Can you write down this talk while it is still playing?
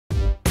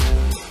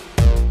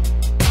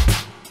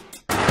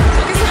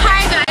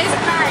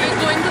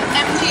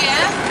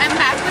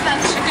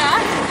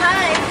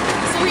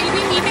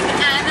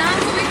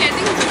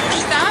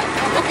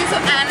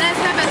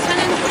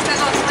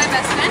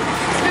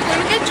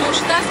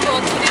Joshita's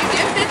birthday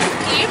gift. It's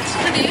 8th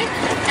today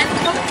and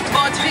her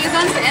birthday is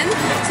on 10th.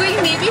 So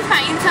we'll maybe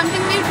find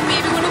something. We're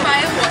maybe going to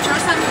buy a watch or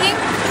something.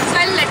 So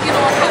I'll let you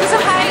know what happens. So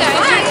hi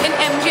guys, in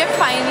MGF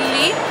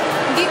finally.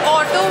 The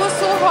auto was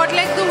so hot,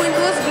 like the wind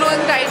was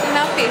blowing right in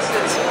our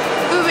faces.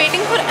 We were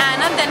waiting for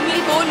Anna, then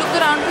we'll go look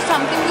around for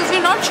something because we're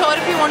not sure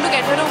if we want to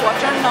get her a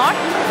watch or not,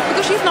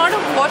 because she's not a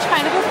watch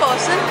kind of a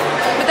person,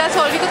 but that's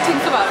all we could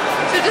think about.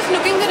 So just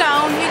looking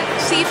around, we'll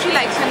see if she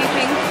likes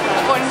anything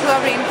according to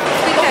our brain.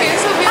 Okay,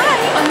 so we're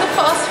on the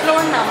first floor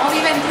now. We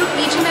went through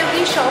each and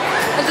every shop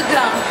at the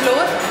ground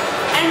floor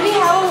and we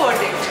have a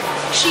verdict.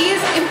 She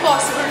is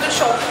impossible to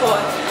shop for.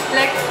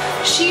 Like,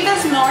 she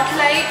does not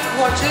like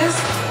watches.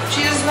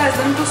 She just has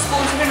them to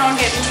school, so we're not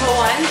getting her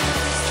one.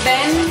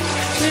 Then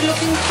we're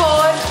looking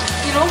for,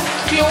 you know,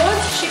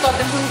 clothes. She got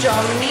them from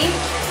Germany.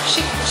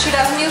 She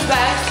doesn't use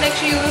bags. Like,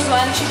 she uses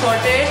one, she got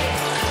it.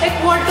 Like,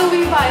 what do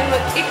we buy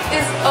her? It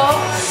is a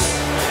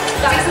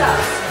toughest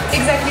task.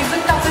 Exactly, it's the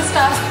toughest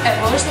task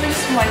ever. So we're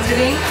just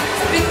wondering.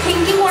 We're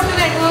thinking what to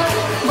get her,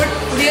 but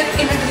we're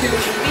in a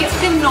delusion. We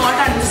cannot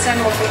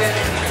understand what to get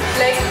her.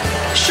 Like,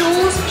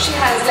 shoes, she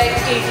has like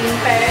 18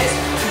 pairs.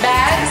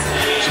 Bags,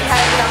 she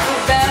has enough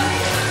of them.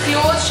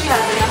 Clothes, she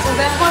has enough of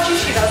them. Watches,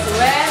 she doesn't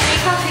wear.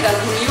 Makeup, she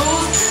doesn't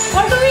use.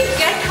 What do we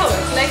get her?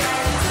 Like,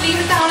 leave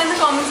it down in the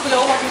comments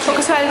below what you think.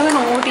 Okay, so I'll do an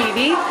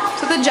OOTD.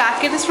 So the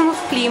jacket is from a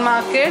flea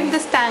market.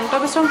 This tank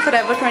top is from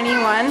Forever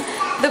 21.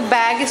 The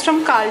bag is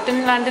from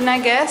Carlton, London, I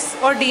guess,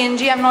 or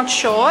D&G, I'm not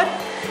sure.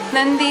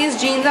 Then these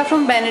jeans are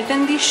from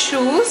Benetton. These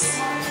shoes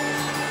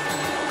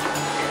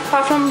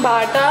are from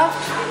Bata.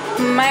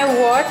 My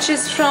watch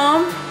is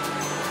from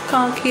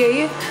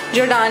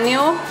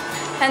Giordano,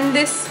 and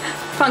this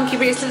funky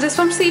bracelet is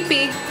from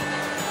CP.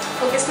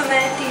 Okay, so my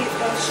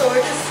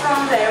shirt is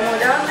from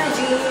Veramoda, my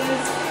jeans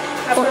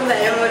are from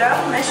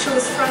Veramoda, my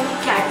shoes from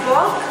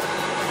Catwalk,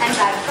 and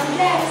bag from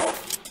Dress.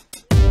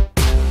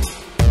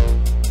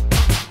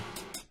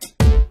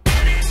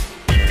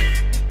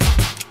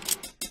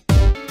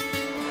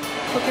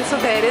 Okay, so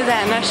there is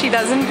Anna. She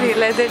doesn't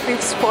realize that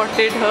we've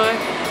spotted her,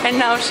 and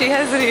now she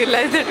has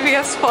realized that we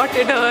have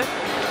spotted her.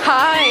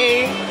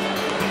 Hi!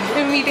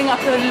 We're meeting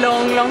after a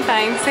long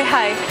time. Say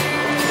hi.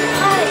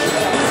 Hi!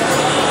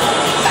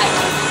 Bye.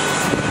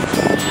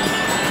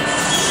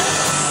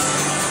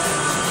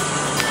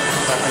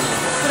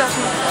 Good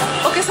afternoon.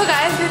 Okay, so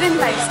guys, we're in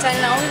Lifestyle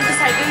now. We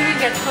decided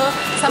we'll get her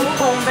some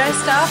homeware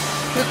stuff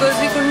because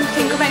we couldn't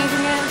think of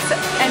anything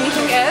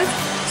else.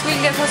 So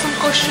we'll get her some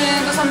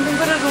cushions or something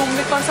for a room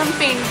decor, some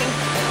painting.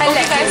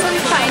 Okay guys, so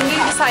we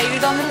finally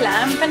decided on the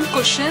lamp and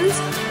cushions.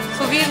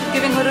 So we're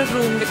giving her a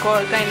room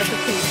decor kind of a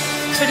thing.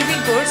 So it'll be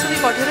good. So we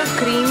got her a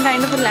green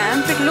kind of a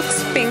lamp. It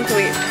looks pink,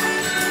 wait.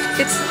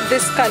 It's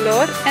this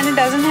color and it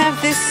doesn't have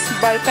this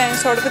bulb kind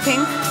sort of a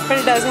thing, but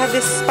it does have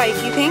this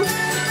spiky thing.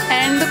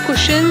 And the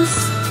cushions,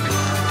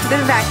 the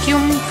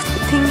vacuum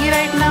thingy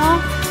right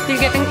now, we're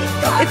getting,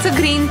 it's a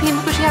green theme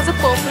because she has a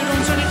purple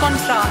room, so it'll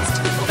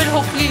contrast. It'll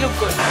hopefully look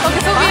good.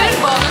 Okay, so we're at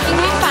Burger King.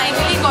 We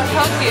finally got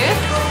her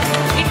gift.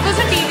 It was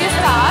a tedious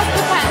task,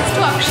 but thanks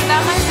to Akshita,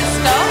 my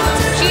sister,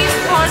 she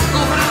thought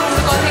go for a room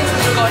because things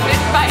we got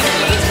it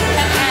finally.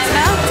 And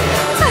Anna,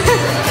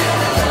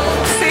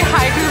 say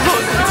hi to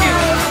both of you.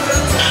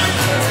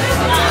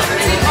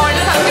 We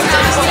ordered something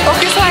nasty.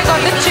 Okay, so I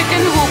got the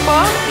chicken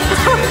whopper.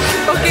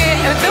 Okay,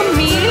 the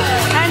meal,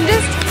 and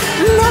just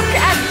look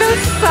at the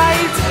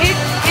size. It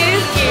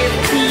is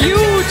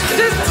huge.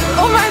 Just,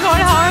 oh my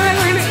god, how am I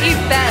going to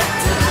eat that?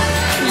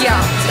 Yeah,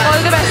 all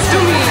the best to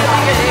me.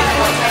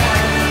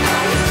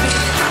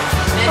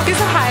 Okay,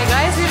 so hi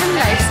guys, we're in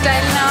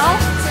Lifestyle now.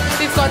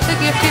 We've got the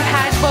gift, we've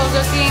had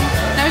Burger King.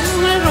 Now we're just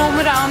gonna roam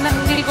around and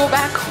we'll go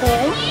back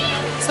home.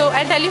 So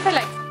I'll tell you if I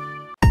like.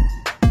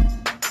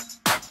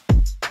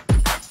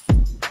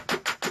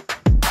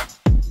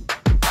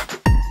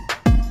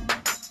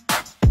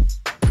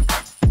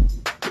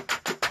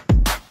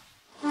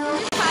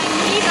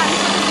 Finally done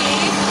for the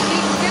day.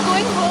 We're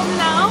going home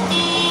now.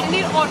 And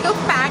we're auto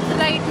packed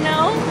right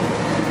now.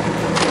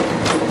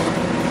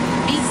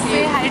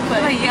 Say hi to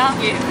Bhaiya.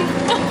 Okay,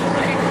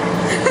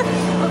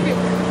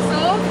 so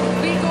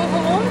we go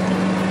home.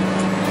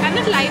 And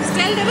at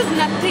Lifestyle there was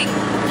nothing.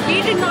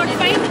 We did not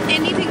find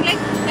anything. Like,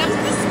 there was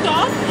this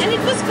top and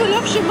it was full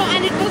of shimmer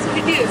and it was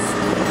hideous.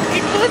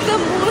 It was the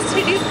most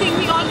hideous thing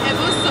we all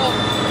ever saw.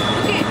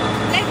 Okay,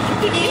 like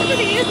in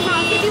today's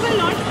market you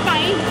will not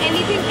find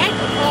anything at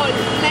all.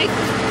 Like,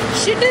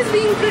 shit is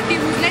being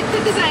produced. Like,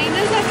 the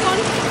designers have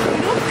gone,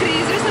 you know,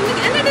 crazy or something.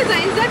 And the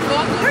designs that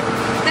were good.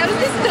 There was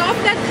this top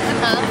that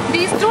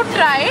these two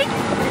tried,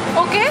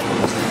 okay,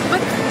 but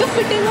the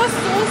fitting was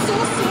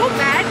so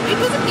bad. It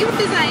was a cute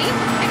design.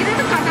 I can have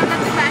to cut out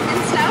at the back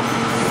and stuff,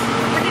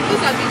 but it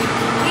was ugly.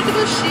 It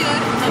was sheer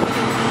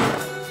ugly.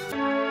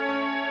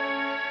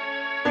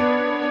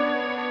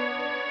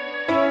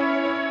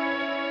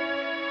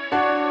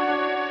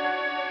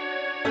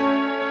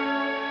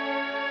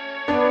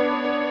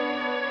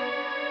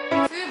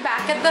 So we're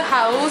back at the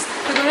house.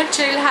 We're gonna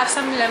chill, have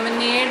some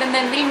lemonade, and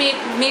then we'll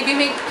maybe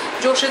make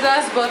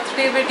Joshita's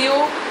birthday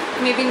video,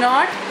 maybe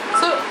not.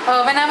 So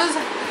when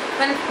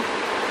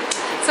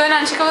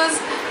Anshika was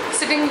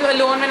sitting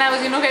alone, when I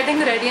was getting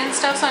ready and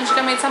stuff, so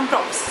Anshika made some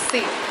props.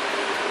 See.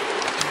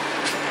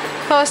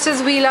 First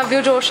is We Love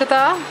You,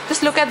 Joshita.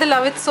 Just look at the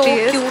love, it's so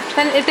cute.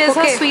 Then it is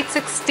her sweet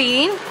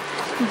 16.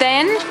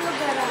 Then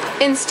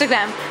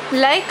Instagram.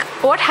 Like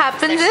what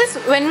happens is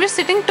when we're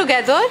sitting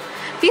together,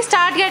 we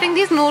start getting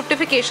these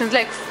notifications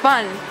like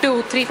 1,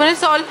 2, 3, 4.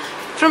 It's all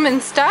from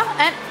Insta,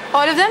 and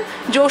all of them,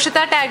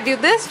 Joshita tagged you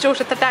this,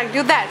 Joshita tagged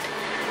you that.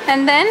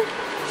 And then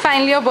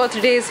finally your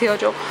birthday is here,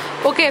 Jo.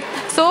 Okay,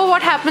 so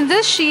what happens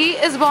is she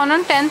is born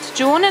on 10th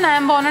June and I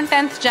am born on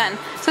 10th Jan.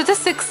 So it's a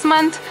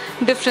 6-month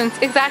difference,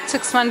 exact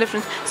 6-month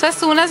difference. So as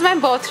soon as my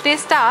birthday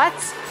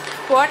starts,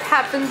 what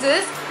happens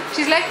is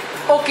she's like,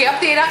 okay, ab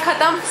tera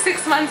khatam,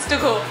 6 months to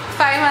go,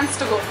 5 months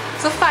to go.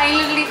 So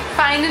finally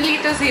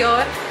it is here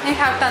and we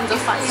have tons of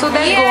fun. So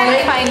they're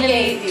going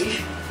finally.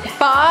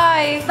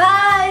 Bye.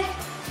 Bye.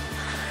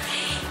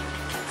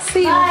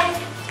 See you. Bye.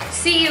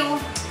 See you.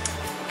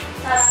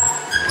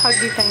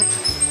 Huggy time.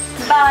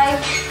 Bye.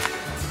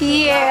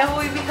 Yeah,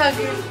 we will hug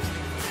you.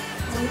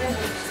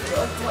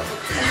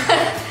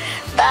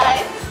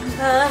 Bye.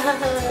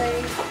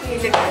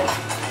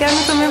 यार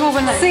मैं तुम्हें वो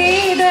बना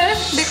See इधर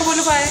देखो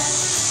बोलो bye.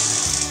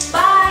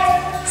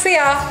 Bye. See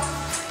ya.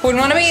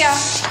 बोलो ना भैया.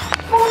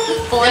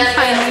 All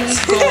finally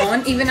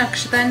gone. Even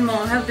Akshita and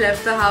Mom have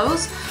left the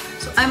house.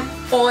 So I'm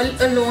all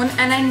alone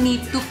and I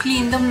need to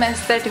clean the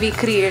mess that we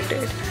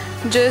created.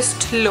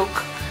 Just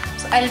look.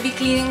 So I'll be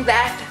cleaning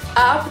that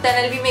up. Then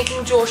I'll be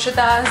making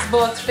Joshita's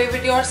birthday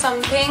video or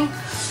something.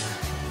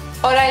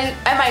 Or I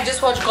might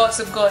just watch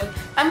Gossip Girl.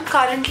 I'm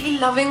currently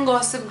loving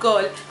Gossip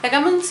Girl. Like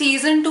I'm on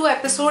season 2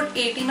 episode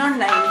 18 or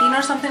 19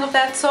 or something of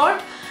that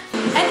sort.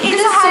 And it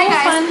is so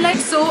fun.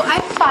 Like so I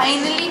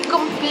finally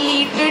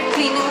completed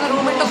cleaning the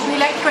room. It took me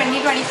like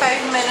 20-25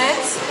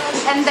 minutes.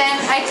 And then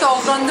I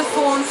talked on the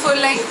phone for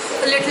like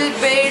a little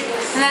bit.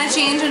 And then I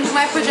changed into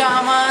my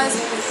pajamas.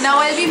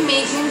 Now I'll be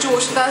making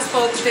Joshita's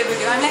birthday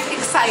video. I'm like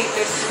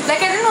excited.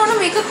 Like I didn't want to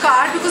make a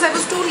card because I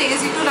was too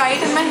lazy to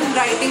write and my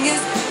handwriting is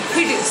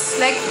hideous.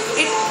 Like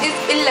it is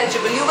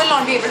illegible. You will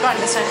not be able to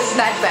understand. It's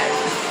that bad.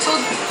 So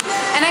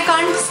and I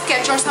can't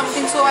sketch or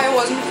something, so I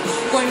wasn't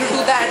going to do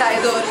that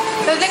either.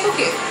 So I was like,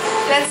 okay,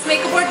 let's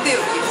make a birthday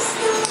video.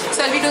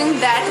 So I'll be doing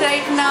that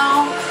right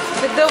now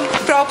with the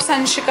props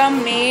Anshika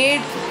made,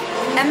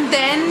 and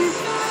then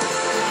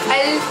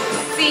I'll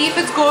see if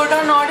it's good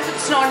or not. If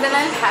it's not, then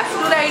I'll have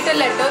to write a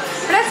letter,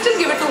 but I'll still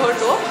give it to her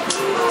though.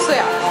 So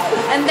yeah,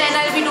 and then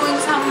I'll be doing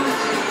some.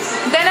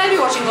 Then I'll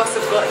be watching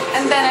Gossip Girl,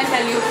 and then I'll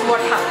tell you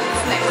what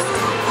happens next.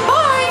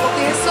 Bye!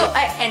 Okay, so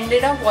I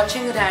ended up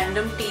watching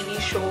random TV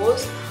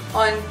shows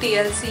on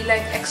TLC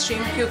like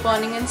Extreme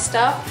Couponing and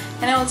stuff,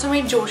 and I also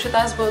made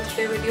Joshita's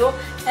birthday video,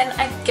 and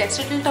I guess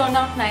it will turn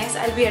out nice.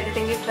 I'll be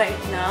editing it right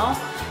now.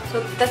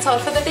 So that's all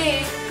for the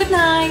day. Good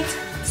night.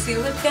 See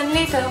you again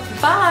later.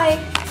 Bye.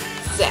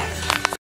 Zach.